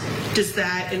agents. Does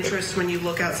that interest, when you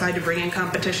look outside to bring in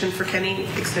competition for Kenny,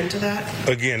 extend to that?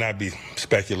 Again, I'd be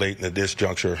speculating at this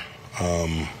juncture.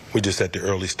 We're just at the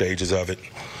early stages of it.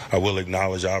 I will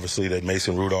acknowledge, obviously, that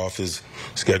Mason Rudolph is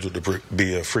scheduled to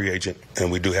be a free agent,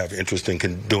 and we do have interest in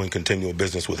doing continual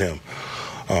business with him.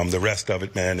 The rest of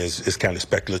it, man, is kind of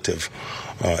speculative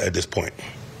at this point.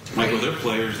 Mike, are there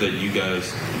players that you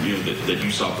guys, that you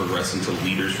saw progress into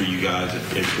leaders for you guys at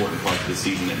important parts of the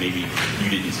season that maybe you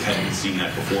hadn't seen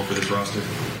that before for this roster?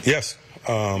 Yes.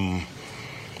 But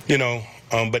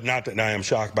not that I am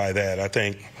shocked by that. I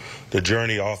think the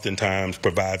journey oftentimes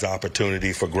provides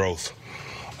opportunity for growth,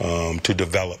 to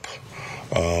develop,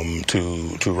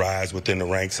 to rise within the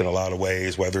ranks in a lot of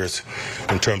ways, whether it's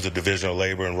in terms of division of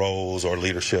labor and roles or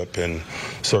leadership, and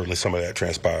certainly some of that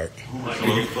transpired.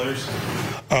 Players?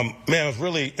 Man, I was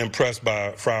really impressed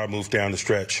by Fryer move down the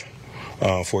stretch,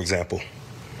 for example.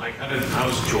 Mike,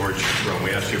 how's George grown?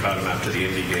 We asked you about him after the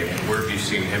Indy game. Where have you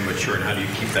seen him mature, and how do you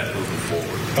keep that moving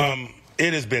forward?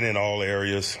 It has been in all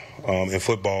areas, in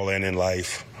football and in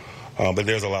life, but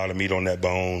there's a lot of meat on that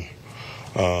bone.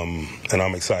 And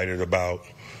I'm excited about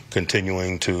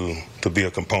continuing to be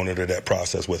a component of that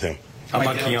process with him. How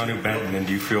about Keanu Benton, and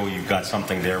do you feel you've got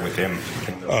something there with him?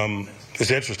 It's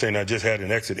interesting. I just had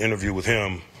an exit interview with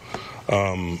him.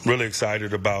 Really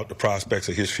excited about the prospects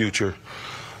of his future.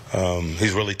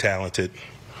 He's really talented.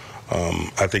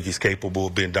 I think he's capable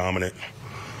of being dominant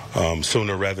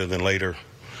sooner rather than later.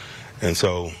 And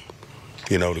so,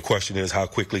 the question is, how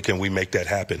quickly can we make that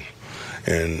happen?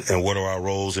 And what are our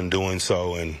roles in doing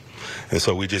so? And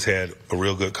so we just had a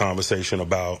real good conversation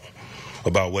about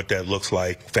what that looks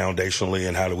like foundationally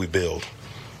and how do we build.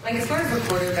 Like, as far as the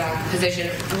quarterback position,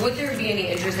 would there be any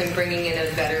interest in bringing in a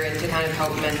veteran to kind of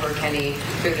help mentor Kenny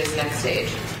through this next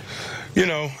stage?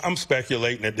 I'm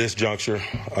speculating at this juncture,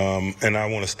 and I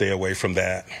want to stay away from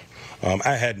that.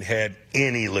 I hadn't had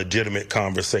any legitimate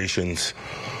conversations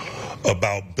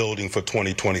about building for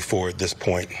 2024 at this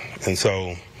point. And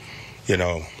so,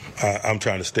 I'm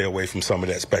trying to stay away from some of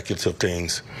that speculative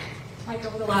things. Mike,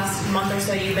 over the last month or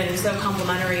so, you've been so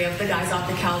complimentary of the guys off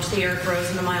the couch, the Eric Rose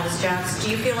and the Miles Jacks. Do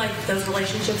you feel like those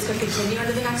relationships could continue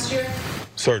into the next year?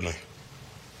 Certainly.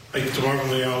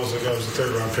 DeMarvin Leal was the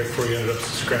third-round pick before he ended up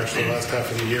scratching the last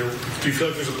half of the year. Do you feel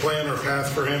like there's a plan or a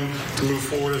path for him to move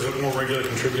forward as a more regular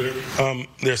contributor?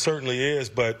 There certainly is,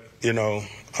 but,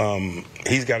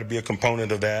 he's got to be a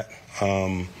component of that.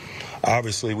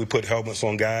 Obviously, we put helmets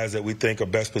on guys that we think are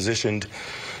best positioned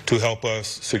to help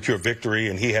us secure victory,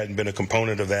 and he hadn't been a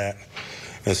component of that.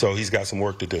 And so he's got some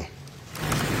work to do.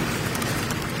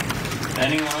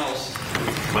 Anyone else?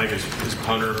 Mike, is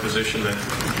punter a position that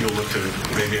you'll look to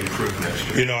maybe improve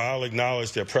next year? I'll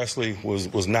acknowledge that Presley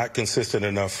was not consistent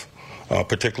enough,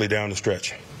 particularly down the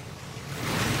stretch.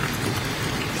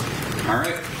 All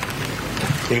right.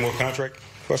 Any more contract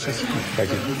questions? Thank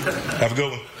you. Have a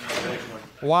good one.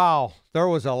 Wow, there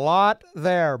was a lot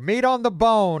there. Meat on the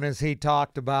bone, as he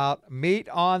talked about. Meat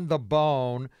on the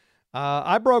bone.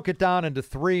 I broke it down into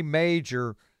three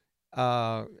major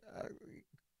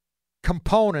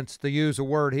components, to use a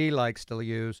word he likes to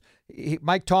use.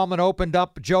 Mike Tomlin opened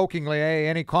up jokingly, hey,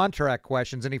 any contract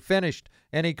questions, and he finished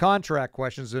any contract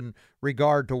questions in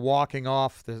regard to walking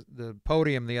off the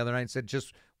podium the other night and said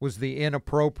just was the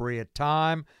inappropriate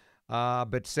time,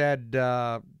 but said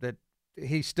that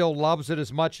he still loves it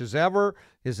as much as ever.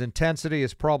 His intensity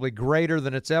is probably greater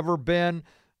than it's ever been.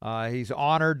 He's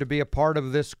honored to be a part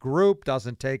of this group,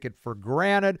 doesn't take it for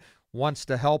granted, wants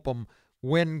to help them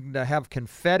win, to have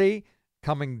confetti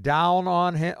coming down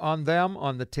on them,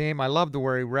 on the team. I love the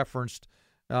way he referenced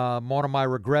one of my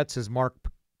regrets is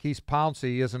Marquise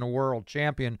Pouncey isn't a world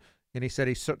champion, and he said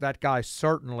that guy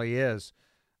certainly is.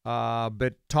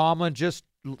 But Tomlin just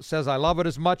says, I love it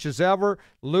as much as ever.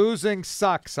 Losing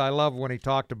sucks. I love when he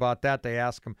talked about that. They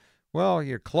ask him, well,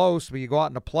 you're close, but you go out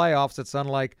in the playoffs. It's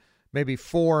unlike maybe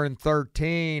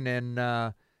 4-13 and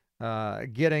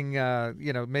getting,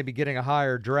 maybe getting a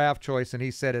higher draft choice. And he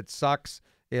said it sucks.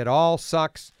 It all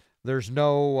sucks. There's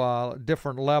no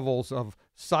different levels of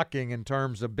sucking in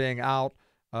terms of being out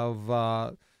of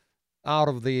the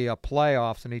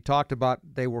playoffs. And he talked about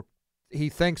he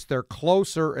thinks they're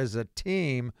closer as a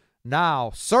team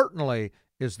now, certainly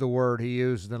is the word he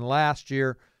used, than last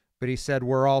year, but he said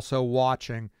we're also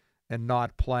watching and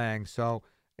not playing. So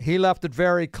he left it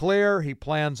very clear. He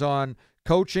plans on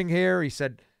coaching here. He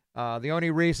said the only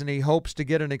reason he hopes to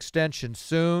get an extension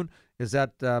soon is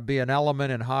that be an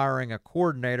element in hiring a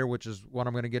coordinator, which is what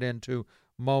I'm going to get into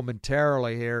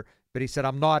momentarily here. but he said,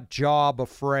 I'm not job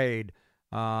afraid.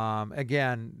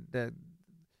 Again,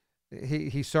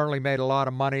 he certainly made a lot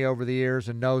of money over the years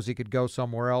and knows he could go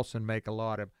somewhere else and make a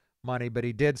lot of money, but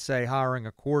he did say hiring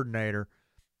a coordinator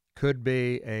could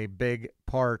be a big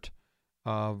part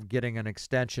of getting an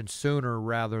extension sooner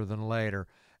rather than later.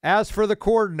 As for the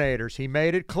coordinators, he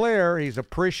made it clear he's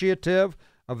appreciative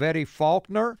of Eddie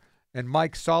Faulkner and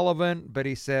Mike Sullivan, but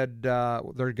he said there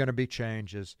are going to be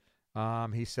changes.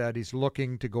 He said he's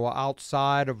looking to go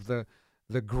outside of the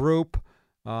group.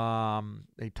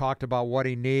 He talked about what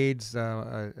he needs,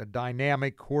 a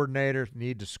dynamic coordinator,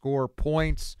 need to score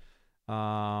points.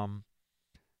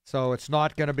 So it's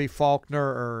not going to be Faulkner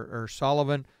or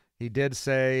Sullivan. He did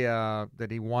say that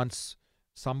he wants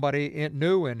somebody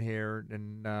new in here,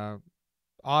 and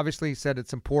obviously he said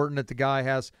it's important that the guy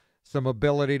has some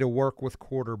ability to work with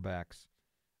quarterbacks.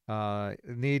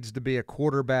 It needs to be a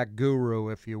quarterback guru,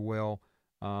 if you will.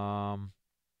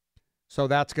 So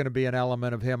that's going to be an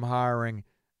element of him hiring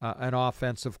an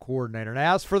offensive coordinator. And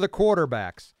as for the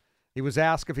quarterbacks, he was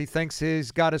asked if he thinks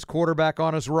he's got his quarterback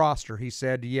on his roster. He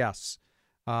said yes.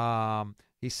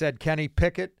 He said Kenny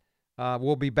Pickett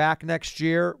will be back next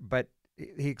year, but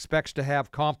he expects to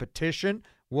have competition.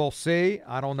 We'll see.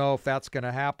 I don't know if that's going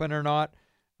to happen or not.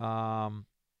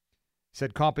 He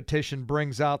said competition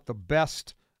brings out the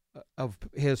best of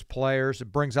his players.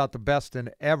 It brings out the best in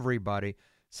everybody.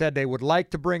 Said they would like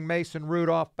to bring Mason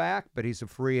Rudolph back, but he's a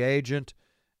free agent.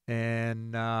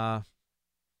 And,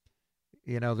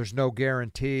 there's no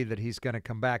guarantee that he's going to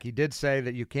come back. He did say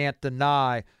that you can't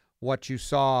deny what you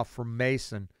saw from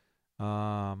Mason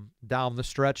down the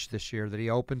stretch this year, that he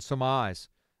opened some eyes.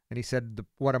 And he said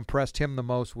what impressed him the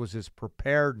most was his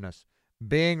preparedness,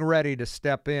 being ready to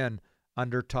step in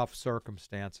under tough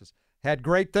circumstances. Had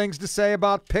great things to say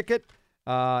about Pickett.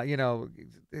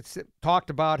 It's talked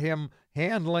about him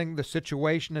handling the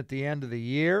situation at the end of the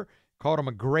year, called him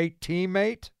a great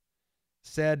teammate,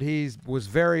 said he was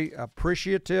very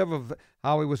appreciative of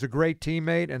how he was a great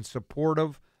teammate and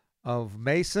supportive of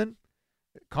Mason.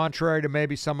 Contrary to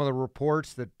maybe some of the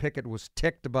reports that Pickett was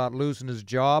ticked about losing his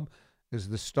job as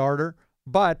the starter.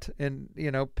 But,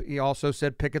 he also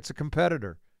said Pickett's a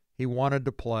competitor. He wanted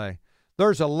to play.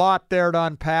 There's a lot there to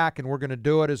unpack, and we're going to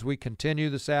do it as we continue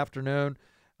this afternoon.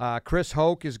 Chris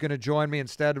Hoke is going to join me.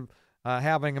 Instead of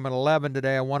having him at 11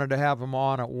 today, I wanted to have him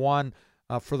on at 1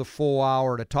 for the full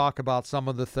hour to talk about some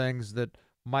of the things that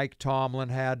Mike Tomlin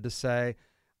had to say.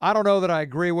 I don't know that I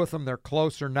agree with them. They're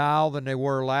closer now than they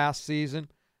were last season.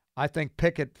 I think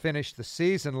Pickett finished the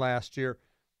season last year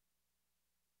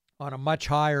on a much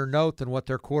higher note than what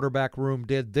their quarterback room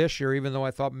did this year, even though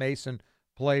I thought Mason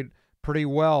played pretty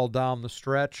well down the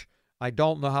stretch. I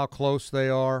don't know how close they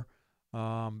are,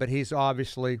 but he's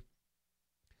obviously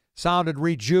sounded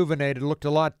rejuvenated, looked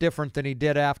a lot different than he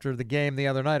did after the game the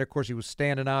other night. Of course, he was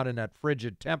standing out in that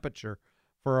frigid temperature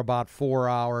for about 4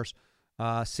 hours,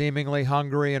 seemingly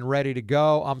hungry and ready to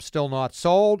go. I'm still not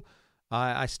sold.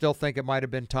 I still think it might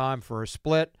have been time for a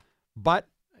split, but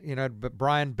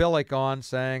Brian Billick on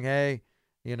saying, hey,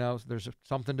 there's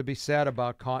something to be said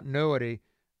about continuity,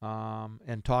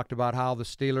 and talked about how the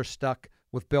Steelers stuck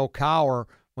with Bill Cowher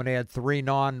when they had 3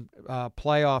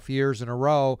 non-playoff years in a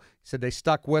row. He said they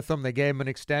stuck with him, they gave him an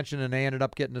extension, and they ended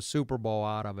up getting a Super Bowl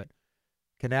out of it.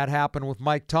 Can that happen with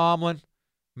Mike Tomlin?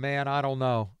 Man, I don't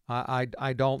know.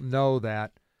 I don't know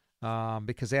that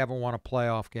because they haven't won a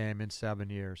playoff game in 7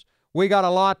 years. We got a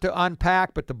lot to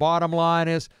unpack, but the bottom line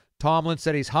is Tomlin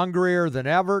said he's hungrier than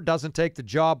ever, doesn't take the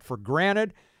job for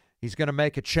granted. He's going to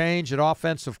make a change at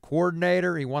offensive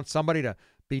coordinator. He wants somebody to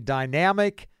be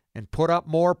dynamic and put up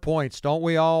more points. Don't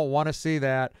we all want to see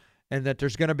that? And that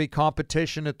there's going to be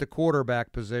competition at the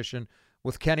quarterback position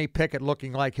with Kenny Pickett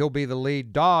looking like he'll be the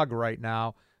lead dog right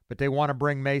now, but they want to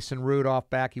bring Mason Rudolph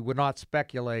back. He would not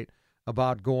speculate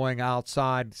about going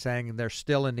outside, saying they're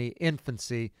still in the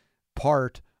infancy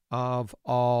part of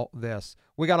all this.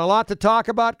 We got a lot to talk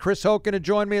about. Chris Hoke going to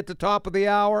join me at the top of the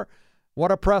hour.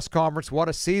 What a press conference. What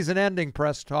a season-ending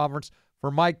press conference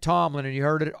for Mike Tomlin, and you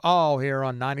heard it all here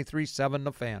on 93.7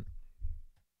 The Fan.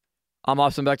 I'm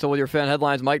Austin Bechtel with your Fan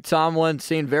Headlines. Mike Tomlin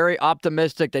seemed very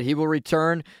optimistic that he will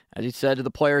return, as he said to the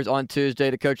players on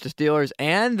Tuesday, to coach the Steelers,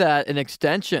 and that an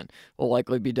extension will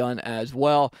likely be done as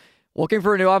well. Looking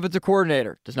for a new offensive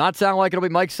coordinator. Does not sound like it'll be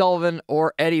Mike Sullivan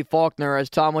or Eddie Faulkner, as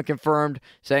Tomlin confirmed,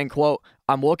 saying, quote,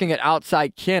 I'm looking at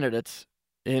outside candidates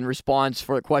in response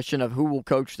for the question of who will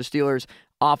coach the Steelers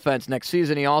offense next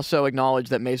season. He also acknowledged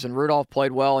that Mason Rudolph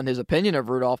played well, and his opinion of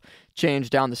Rudolph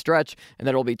changed down the stretch, and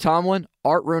that it'll be Tomlin,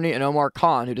 Art Rooney, and Omar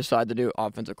Khan who decide the new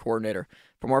offensive coordinator.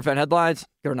 For more Fan Headlines,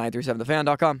 go to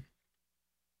 937thefan.com.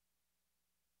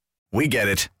 We get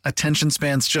it. Attention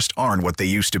spans just aren't what they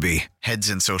used to be. Heads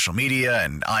in social media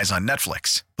and eyes on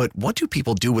Netflix. But what do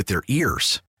people do with their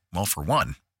ears? Well, for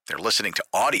one, they're listening to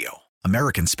audio.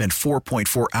 Americans spend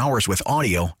 4.4 hours with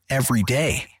audio every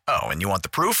day. Oh, and you want the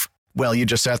proof? Well, you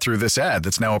just sat through this ad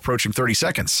that's now approaching 30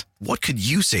 seconds. What could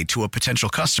you say to a potential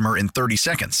customer in 30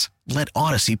 seconds? Let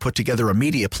Odyssey put together a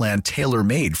media plan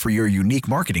tailor-made for your unique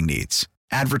marketing needs.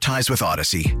 Advertise with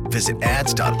Odyssey. Visit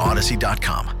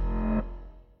ads.odyssey.com.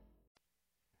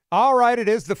 All right, it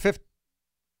is the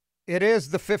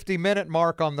 50-minute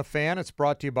mark on the Fan. It's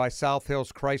brought to you by South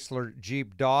Hills Chrysler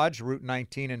Jeep Dodge, Route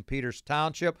 19 in Peters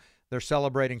Township. They're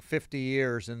celebrating 50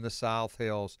 years in the South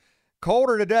Hills.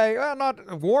 Colder today,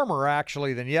 not warmer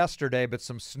actually than yesterday, but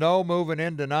some snow moving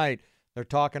in tonight. They're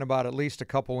talking about at least a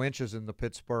couple inches in the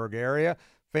Pittsburgh area.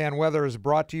 Fan weather is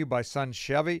brought to you by Sun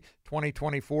Chevy.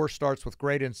 2024 starts with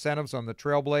great incentives on the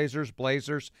Trailblazers,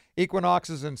 Blazers,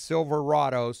 Equinoxes, and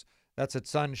Silverados. That's at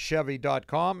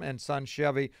sunchevy.com and Sun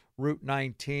Chevy, Route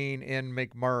 19 in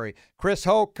McMurray. Chris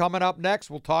Hoke coming up next.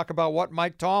 We'll talk about what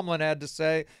Mike Tomlin had to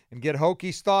say and get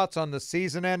Hokie's thoughts on the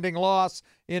season-ending loss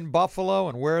in Buffalo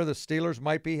and where the Steelers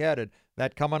might be headed.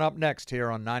 That coming up next here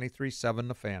on 93.7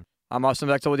 The Fan. I'm Austin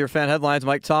Bechtel with your Fan Headlines.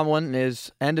 Mike Tomlin, in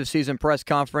his end-of-season press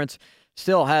conference,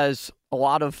 still has a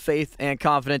lot of faith and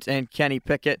confidence in Kenny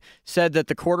Pickett. Said that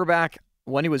the quarterback,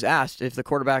 when he was asked if the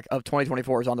quarterback of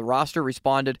 2024 is on the roster,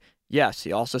 responded yes.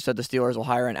 He also said the Steelers will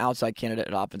hire an outside candidate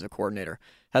at offensive coordinator.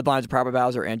 Headlines, Private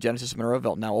Bowser, and Genesis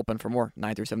Monroeville now open for more.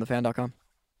 937thefan.com.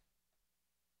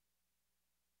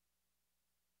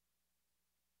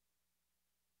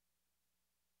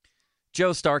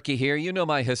 Joe Starkey here. You know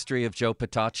my history of Joe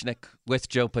Potocznik, with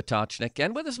Joe Potocznik,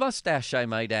 and with his mustache, I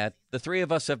might add. The three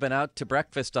of us have been out to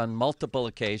breakfast on multiple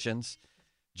occasions.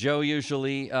 Joe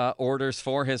usually orders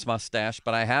for his mustache,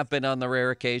 but I have been on the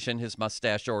rare occasion his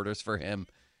mustache orders for him.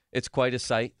 It's quite a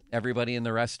sight. Everybody in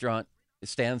the restaurant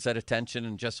stands at attention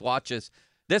and just watches.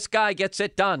 This guy gets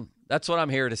it done. That's what I'm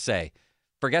here to say.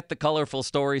 Forget the colorful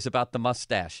stories about the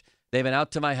mustache. They've been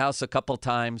out to my house a couple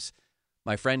times.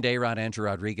 My friend A-Rod, Andrew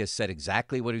Rodriguez, said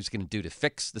exactly what he was going to do to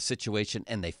fix the situation,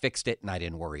 and they fixed it, and I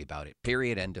didn't worry about it.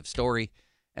 Period. End of story.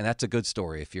 And that's a good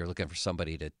story if you're looking for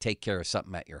somebody to take care of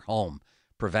something at your home.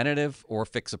 Preventative or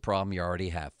fix a problem you already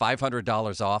have.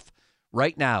 $500 off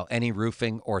right now, any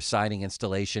roofing or siding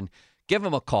installation. Give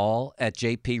them a call at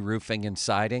JP Roofing and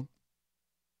Siding.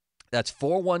 That's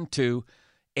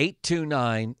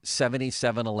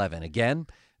 412-829-7711. Again,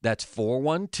 that's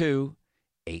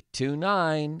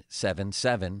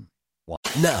 412-829-7711.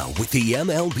 Now, with the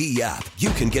MLB app,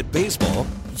 you can get baseball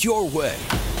your way.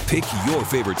 Pick your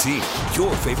favorite team,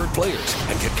 your favorite players,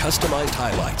 and get customized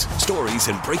highlights, stories,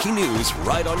 and breaking news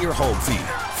right on your home feed.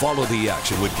 Follow the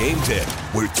action with Game Tip,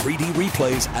 where 3D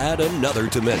replays add another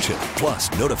dimension.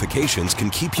 Plus, notifications can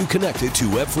keep you connected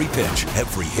to every pitch,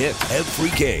 every hit, every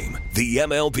game. The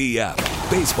MLB app.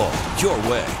 Baseball your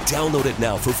way. Download it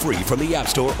now for free from the App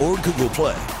Store or Google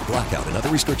Play. Blackout and other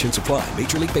restrictions apply.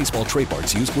 Major League Baseball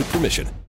trademarks used with permission.